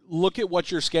look at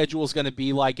what your schedule is going to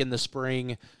be like in the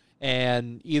spring,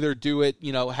 and either do it,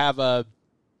 you know, have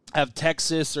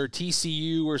Texas or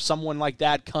TCU or someone like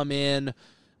that come in,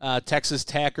 Texas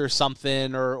Tech or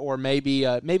something, or maybe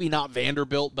not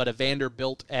Vanderbilt, but a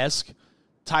Vanderbilt-esque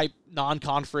type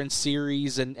non-conference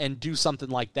series and do something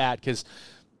like that, because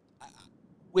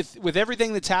with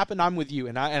everything that's happened, I'm with you,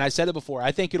 and I said it before,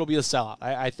 I think it'll be a sellout.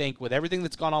 I think with everything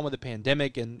that's gone on with the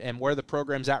pandemic and where the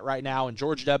program's at right now, and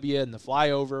George W. and the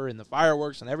flyover and the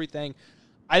fireworks and everything,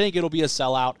 I think it'll be a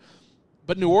sellout.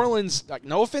 But New Orleans, like,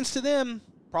 no offense to them,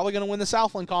 probably going to win the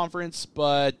Southland Conference,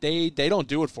 but they don't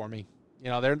do it for me. You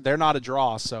know, they're not a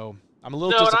draw, so I'm a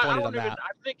little disappointed on that.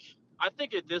 I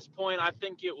think at this point, I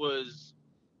think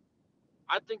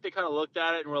they kind of looked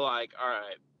at it and were like, all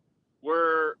right,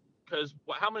 because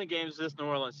how many games is this New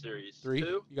Orleans series? 3. 2?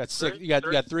 You got 6. You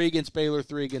got 3 against Baylor,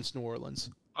 3 against New Orleans.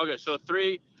 Okay, so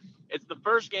 3. It's the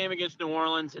first game against New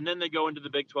Orleans, and then they go into the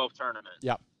Big 12 tournament.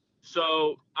 Yep.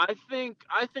 So I think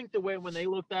the way when they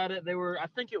looked at it, I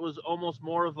think it was almost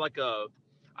more of like I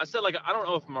don't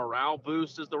know if morale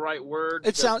boost is the right word.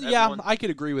 I could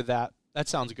agree with that. That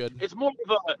sounds good. It's more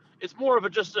of a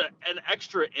just an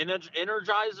extra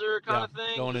energizer kind of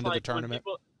thing. Going into the tournament.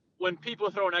 When people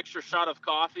throw an extra shot of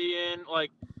coffee in, like,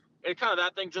 it's kind of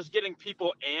that thing, just getting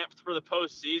people amped for the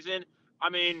postseason. I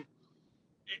mean,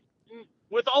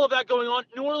 with all of that going on,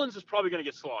 New Orleans is probably going to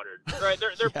get slaughtered, right?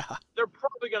 They're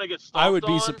probably going to get stomped on. I would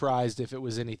be surprised if it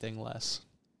was anything less.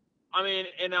 I mean,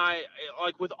 and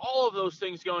like with all of those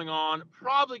things going on,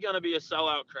 probably going to be a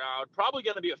sellout crowd, probably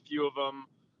going to be a few of them,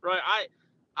 right?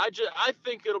 I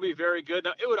think it'll be very good.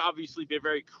 Now, it would obviously be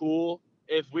very cool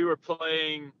if we were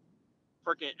playing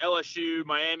freaking LSU,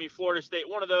 Miami, Florida State,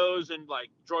 one of those, and like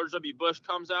George W. Bush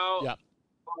comes out. Yeah.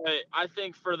 But I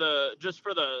think and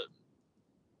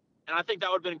I think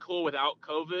that would have been cool without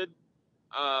COVID.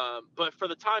 But for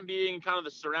the time being, kind of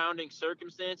the surrounding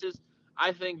circumstances,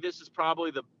 I think this is probably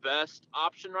the best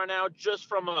option right now, just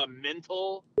from a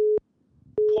mental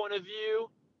point of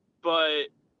view. But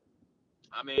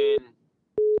I mean,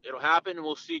 it'll happen, and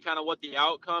we'll see kind of what the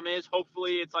outcome is.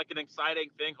 Hopefully it's like an exciting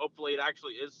thing. Hopefully it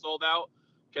actually is sold out,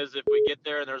 because if we get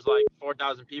there and there's like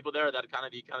 4,000 people there, that'd kind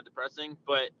of be kind of depressing.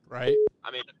 But right.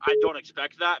 I mean, I don't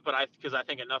expect that, but because I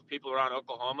think enough people around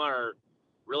Oklahoma are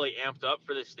really amped up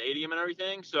for this stadium and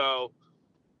everything. So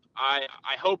I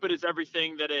hope it is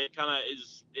everything that it kind of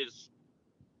is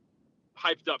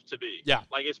hyped up to be. Yeah.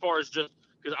 Like, as far as just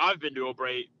because I've been to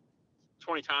O'Brate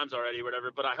 20 times already,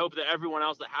 whatever, but I hope that everyone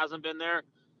else that hasn't been there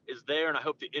is there, and I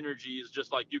hope the energy is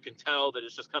just like, you can tell that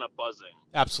it's just kind of buzzing.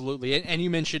 Absolutely, and you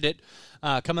mentioned it,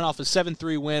 coming off a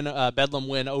 7-3 win, Bedlam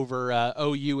win over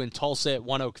OU in Tulsa at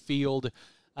One Oak Field.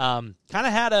 Kind of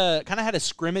had a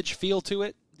scrimmage feel to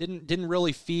it. Didn't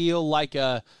really feel like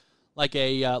a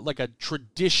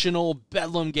traditional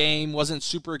Bedlam game. Wasn't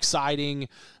super exciting.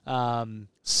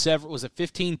 Was it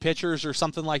 15 pitchers or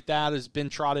something like that has been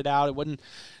trotted out. It wasn't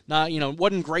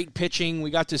great pitching. We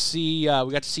got to see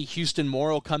Houston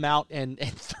Morrow come out and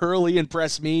thoroughly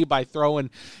impress me by throwing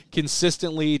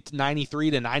consistently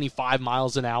 93 to 95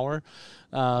 miles an hour.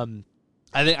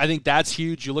 I think that's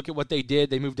huge. You look at what they did.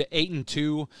 They moved to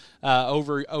 8-2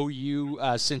 over OU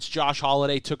since Josh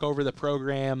Holliday took over the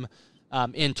program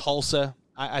in Tulsa.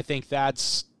 I think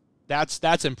that's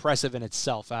impressive in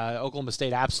itself. Oklahoma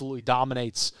State absolutely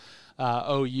dominates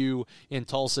OU in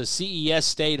Tulsa. CES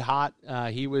stayed hot.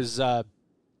 He was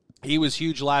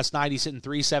huge last night. He's hitting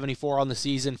 .374 on the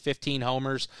season, 15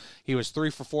 homers. He was 3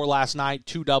 for 4 last night,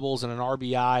 2 doubles and an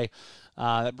RBI.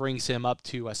 That brings him up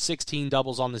to 16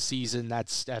 doubles on the season.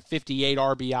 That's 58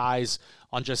 RBIs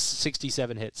on just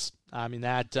 67 hits. I mean,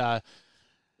 that's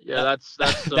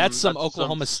some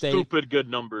Oklahoma State stupid good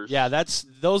numbers. Yeah,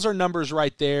 those are numbers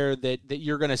right there that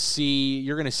you're going to see.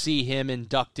 You're going to see him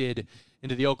inducted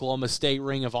into the Oklahoma State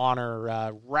Ring of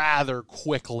Honor rather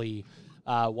quickly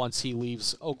once he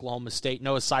leaves Oklahoma State.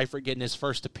 Noah Seifert getting his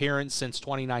first appearance since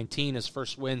 2019, his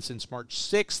first win since March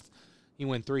 6th. He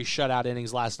went 3 shutout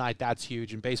innings last night. That's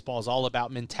huge. And baseball is all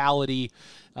about mentality.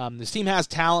 This team has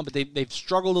talent, but they've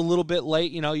struggled a little bit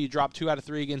late. You know, you dropped 2 out of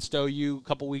 3 against OU a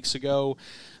couple weeks ago.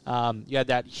 You had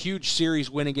that huge series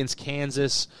win against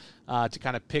Kansas to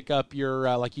kind of pick up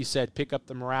your, like you said, pick up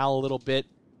the morale a little bit.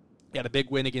 You had a big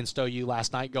win against OU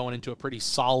last night, going into a pretty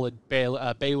solid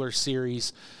Baylor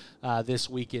series this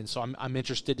weekend. So I'm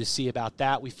interested to see about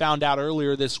that. We found out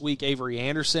earlier this week Avery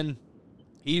Anderson,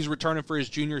 he's returning for his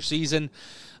junior season.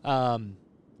 I'm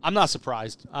not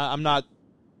surprised. I'm not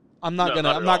gonna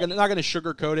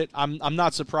sugarcoat it. I'm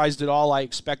not surprised at all. I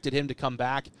expected him to come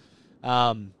back.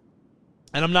 And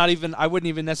I wouldn't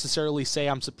even necessarily say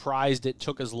I'm surprised it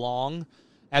took as long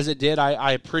as it did.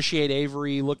 I appreciate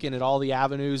Avery looking at all the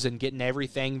avenues and getting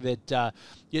everything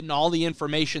getting all the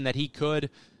information that he could.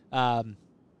 Averaged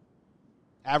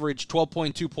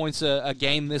 12.2 points a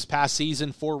game this past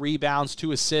season, 4 rebounds,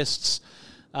 2 assists.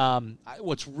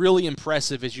 What's really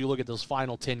impressive is you look at those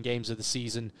final 10 games of the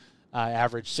season,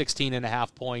 average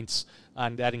 16.5 points,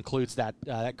 and that includes that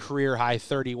career-high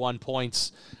 31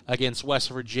 points against West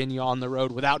Virginia on the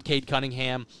road without Cade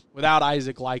Cunningham, without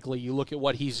Isaac Likely. You look at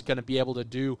what he's going to be able to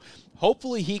do.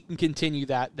 Hopefully he can continue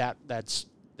that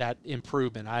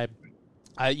improvement.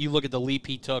 You look at the leap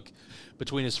he took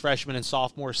between his freshman and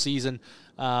sophomore season.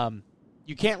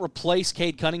 You can't replace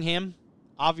Cade Cunningham,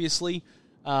 obviously,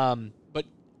 but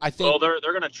I think. Well, they're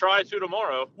going to try to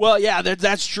tomorrow. Well, yeah,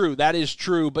 that's true. That is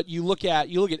true. But you look at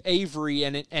Avery,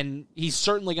 and he's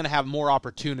certainly going to have more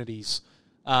opportunities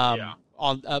on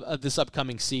this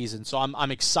upcoming season. So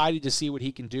I'm excited to see what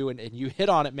he can do. And you hit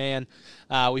on it, man.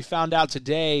 We found out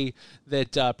today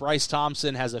that Bryce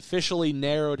Thompson has officially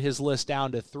narrowed his list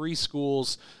down to 3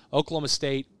 schools: Oklahoma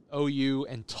State, OU,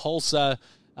 and Tulsa.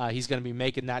 He's going to be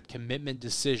making that commitment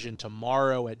decision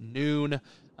tomorrow at noon.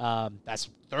 That's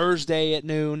Thursday at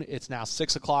noon. It's now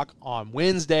 6 o'clock on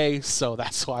Wednesday, so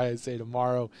that's why I say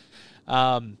tomorrow.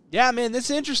 Yeah, man, this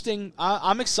is interesting.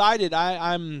 I'm excited.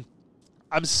 I'm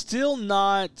still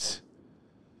not.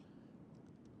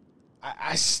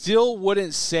 I still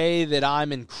wouldn't say that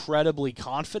I'm incredibly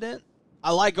confident.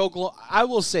 I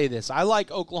will say this: I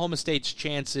like Oklahoma State's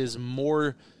chances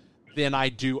more than I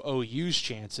do OU's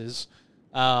chances.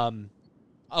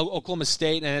 Oklahoma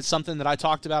State, and it's something that I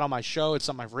talked about on my show. It's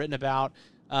something I've written about.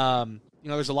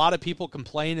 There's a lot of people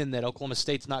complaining that Oklahoma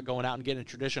State's not going out and getting a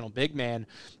traditional big man.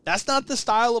 That's not the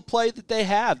style of play that they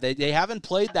have. They haven't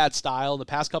played that style in the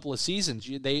past couple of seasons.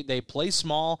 They play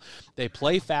small. They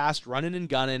play fast, running and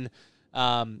gunning.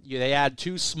 They add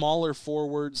 2 smaller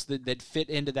forwards that fit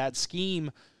into that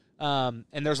scheme. And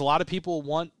there's a lot of people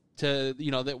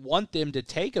that want them to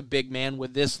take a big man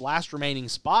with this last remaining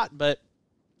spot, but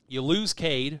you lose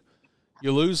Cade,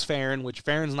 you lose Farron, which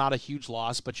Farron's not a huge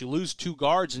loss, but you lose 2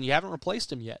 guards, and you haven't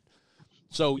replaced him yet.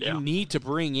 So you need to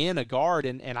bring in a guard,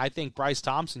 and I think Bryce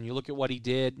Thompson, you look at what he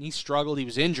did, and he struggled. He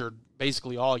was injured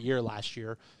basically all year last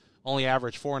year, only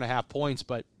averaged 4.5 points,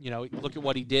 but, look at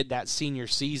what he did that senior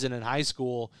season in high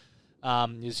school.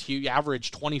 He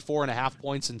averaged 24.5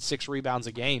 points and 6 rebounds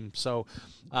a game, so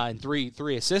and three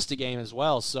assists a game as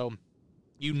well. So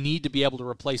you need to be able to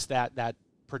replace that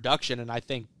production, and I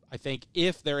think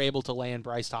if they're able to land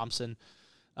Bryce Thompson,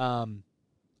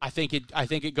 I think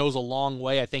it goes a long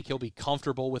way. I think he'll be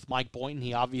comfortable with Mike Boynton.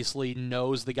 He obviously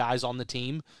knows the guys on the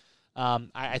team.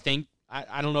 I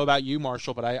don't know about you,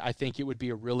 Marshall, but I think it would be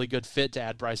a really good fit to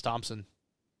add Bryce Thompson.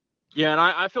 Yeah, and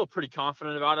I feel pretty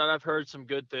confident about it. I've heard some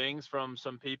good things from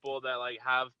some people that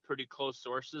have pretty close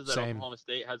sources that Same. Oklahoma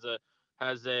State has a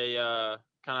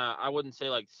kind of, I wouldn't say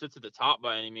sits at the top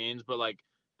by any means, but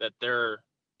that they're.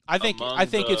 I think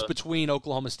it's between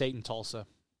Oklahoma State and Tulsa.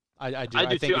 I do.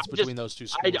 I think it's between those 2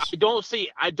 schools.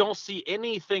 I don't see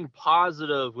anything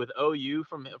positive with OU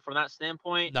from that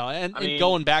standpoint. No, and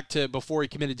going back to before he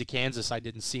committed to Kansas, I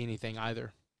didn't see anything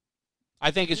either. I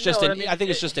think it's just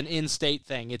it's just an in-state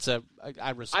thing. It's a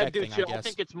respect thing, I guess. I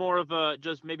think it's more of a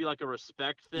just maybe a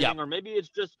respect thing, or maybe it's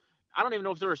just I don't even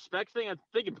know if it's a respect thing. I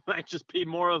think it might just be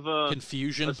more of a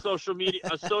confusion, a social media.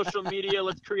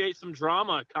 Let's create some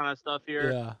drama kind of stuff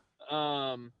here.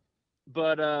 Yeah.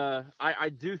 But I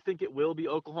do think it will be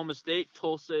Oklahoma State.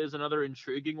 Tulsa is another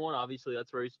intriguing one. Obviously,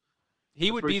 that's where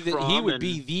he would be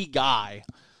the guy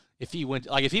if he went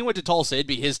to Tulsa. It'd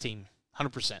be his team.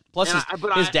 100%. Plus,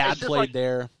 his dad played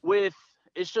there.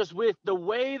 It's just with the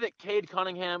way that Cade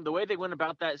Cunningham, the way they went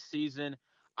about that season,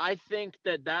 I think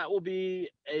that will be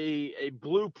a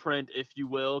blueprint, if you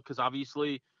will, because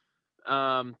obviously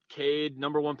Cade,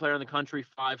 number 1 player in the country,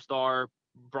 5-star.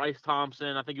 Bryce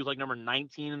Thompson, I think he was number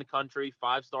 19 in the country,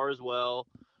 5-star as well.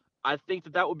 I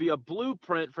think that would be a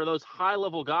blueprint for those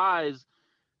high-level guys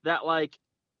that,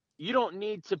 you don't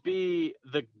need to be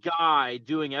the guy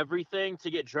doing everything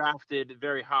to get drafted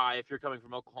very high if you're coming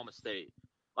from Oklahoma State.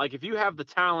 If you have the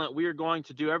talent, we are going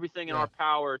to do everything in our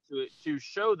power to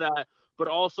show that, but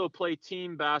also play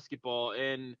team basketball.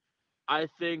 And I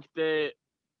think that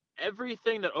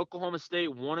everything that Oklahoma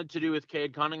State wanted to do with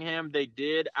Cade Cunningham, they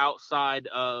did outside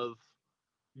of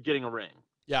getting a ring.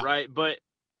 Yeah. Right. But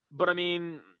I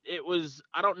mean, it was,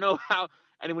 I don't know how.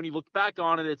 And when you look back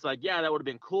on it, it's that would have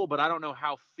been cool, but I don't know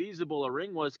how feasible a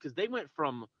ring was because they went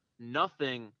from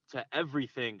nothing to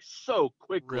everything so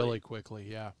quickly. Really quickly,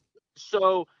 yeah.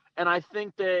 So, and I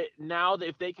think that now that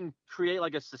if they can create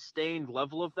a sustained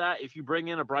level of that, if you bring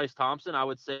in a Bryce Thompson, I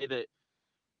would say that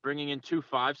bringing in 2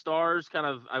 5-stars, kind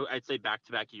of, I'd say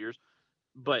back-to-back years,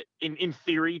 but in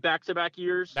theory, back-to-back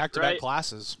years. Back-to-back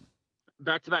classes.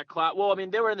 back-to-back class. Well, I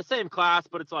mean, they were in the same class,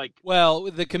 but it's like well,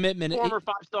 the commitment. Former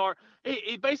 5-star.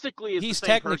 He basically is. He's the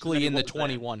same technically in the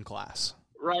 21 then. class,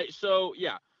 right? So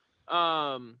yeah,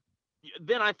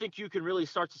 then I think you can really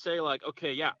start to say like,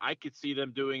 okay, yeah, I could see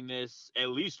them doing this at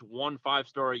least 1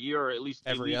 5-star a year, or at least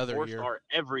every other 4-star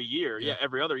every year. Yeah,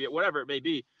 every other year, whatever it may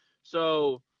be.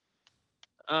 So,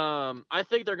 I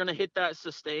think they're going to hit that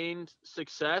sustained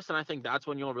success, and I think that's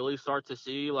when you'll really start to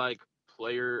see like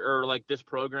this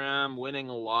program winning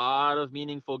a lot of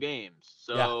meaningful games.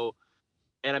 So, yeah.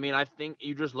 And I mean, I think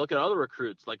you just look at other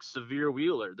recruits like Severe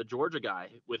Wheeler, the Georgia guy,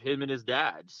 with him and his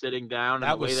dad sitting down.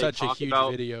 That and the was way such they a talk huge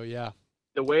about, video, yeah.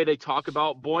 The way they talk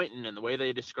about Boynton and the way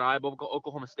they describe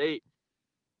Oklahoma State.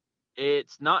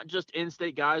 It's not just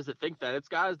in-state guys that think that. It's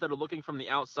guys that are looking from the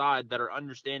outside that are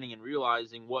understanding and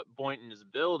realizing what Boynton is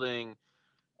building.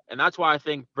 And that's why I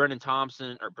think That's why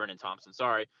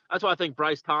I think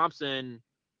Bryce Thompson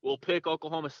will pick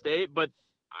Oklahoma State. But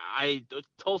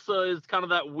Tulsa is kind of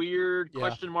that weird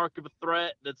question mark of a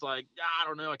threat that's like, I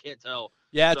don't know. I can't tell.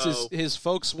 Yeah, it's his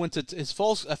folks went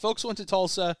to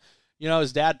Tulsa. You know,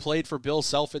 his dad played for Bill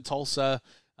Self at Tulsa.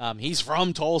 He's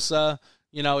from Tulsa.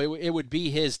 You know, it would be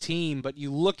his team, but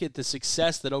you look at the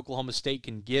success that Oklahoma State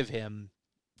can give him.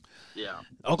 Yeah.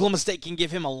 Oklahoma State can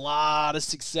give him a lot of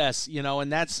success, you know,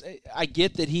 and I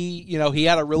get that he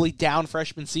had a really down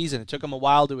freshman season. It took him a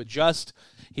while to adjust.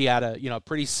 He had a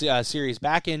pretty serious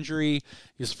back injury.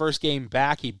 His first game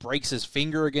back, he breaks his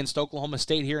finger against Oklahoma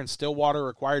State here in Stillwater,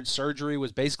 required surgery,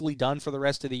 was basically done for the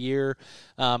rest of the year.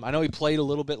 I know he played a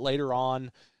little bit later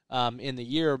on in the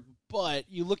year, but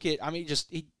you look at,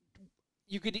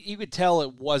 you could tell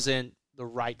it wasn't the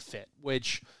right fit,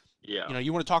 which, you know,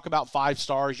 you want to talk about 5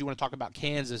 stars, you want to talk about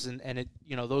Kansas, and it,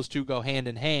 those two go hand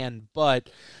in hand. But,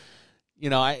 you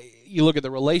look at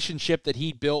the relationship that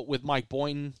he built with Mike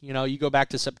Boynton. You go back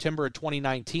to September of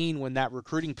 2019 when that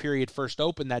recruiting period first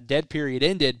opened, that dead period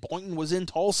ended. Boynton was in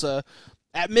Tulsa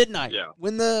at midnight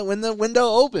when the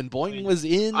window opened. Boynton was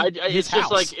in his house.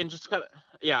 Just like, and just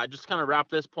kind of wrap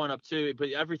this point up too.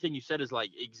 But everything you said is like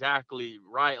exactly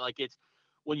right. Like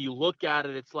when you look at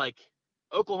it, it's like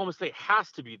Oklahoma State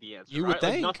has to be the answer. You would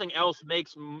think. Like nothing else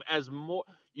makes as more.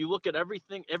 You look at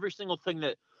everything, every single thing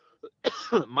that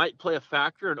might play a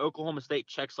factor, and Oklahoma State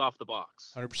checks off the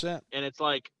box. 100%. And it's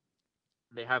like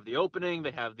they have the opening, they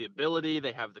have the ability,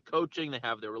 they have the coaching, they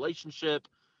have the relationship,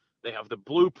 they have the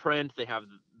blueprint,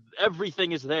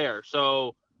 everything is there.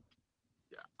 So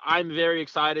I'm very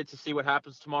excited to see what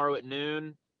happens tomorrow at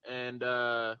noon. And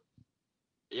that's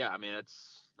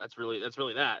really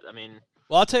that.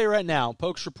 Well, I'll tell you right now,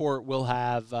 Pokes Report will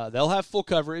have they'll have full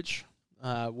coverage.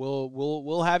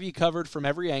 We'll have you covered from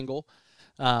every angle.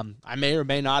 I may or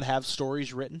may not have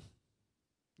stories written.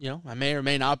 I may or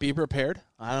may not be prepared.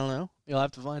 I don't know. You'll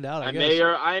have to find out. I guess.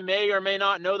 I may or may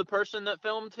not know the person that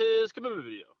filmed his commitment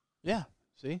video. Yeah.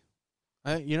 See,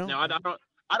 Now I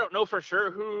don't know for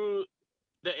sure what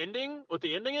the ending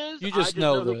is. You just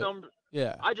know who filmed.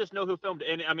 Yeah. I just know who filmed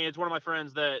it, and it's one of my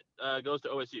friends that goes to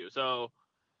OSU. So,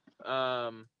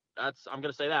 I'm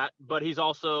gonna say that. But he's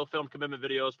also filmed commitment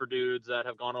videos for dudes that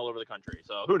have gone all over the country.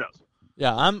 So who knows?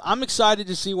 Yeah, I'm excited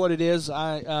to see what it is.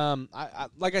 I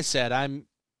like I said, I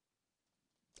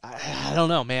don't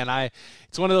know, man.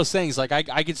 It's one of those things. Like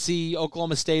I could see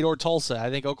Oklahoma State or Tulsa. I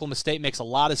think Oklahoma State makes a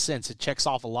lot of sense. It checks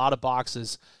off a lot of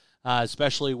boxes,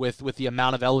 especially with the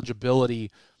amount of eligibility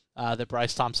that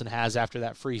Bryce Thompson has after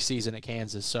that free season at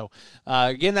Kansas. So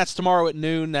again, that's tomorrow at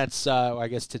noon. That's I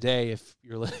guess today if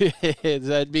you're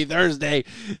that'd be Thursday,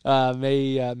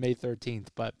 May 13th,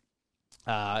 but.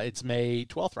 It's May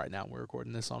 12th right now. We're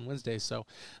recording this on Wednesday, so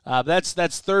that's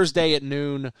Thursday at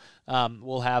noon.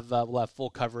 We'll have full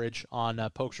coverage on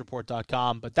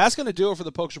pokesreport.com. But that's going to do it for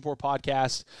the Pokes Report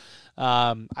podcast.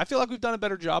 I feel like we've done a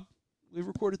better job. We've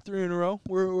recorded 3 in a row.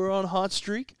 We're on a hot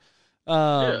streak.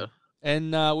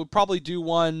 And we'll probably do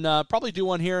one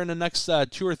here in the next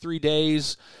 2 or 3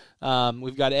 days.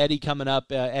 We've got Eddie coming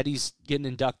up. Eddie's getting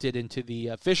inducted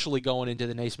officially going into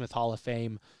the Naismith Hall of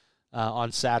Fame.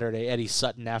 On Saturday, Eddie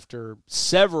Sutton, after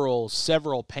several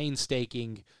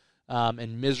painstaking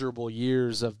and miserable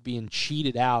years of being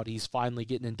cheated out, he's finally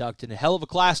getting inducted in a hell of a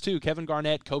class too. Kevin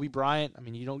Garnett, Kobe Bryant.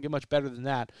 You don't get much better than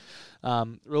that.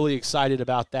 Really excited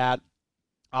about that.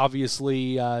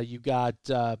 Obviously, you got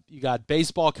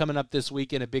baseball coming up this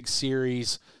week in a big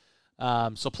series.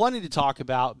 So plenty to talk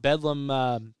about.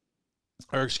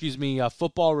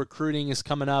 Football recruiting is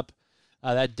coming up.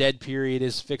 That dead period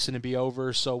is fixing to be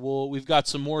over, so we've got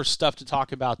some more stuff to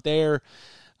talk about there.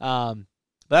 But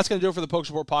that's going to do it for the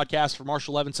Pokes Report podcast. For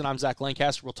Marshall Levinson, I'm Zach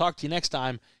Lancaster. We'll talk to you next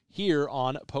time here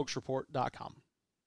on PokesReport.com.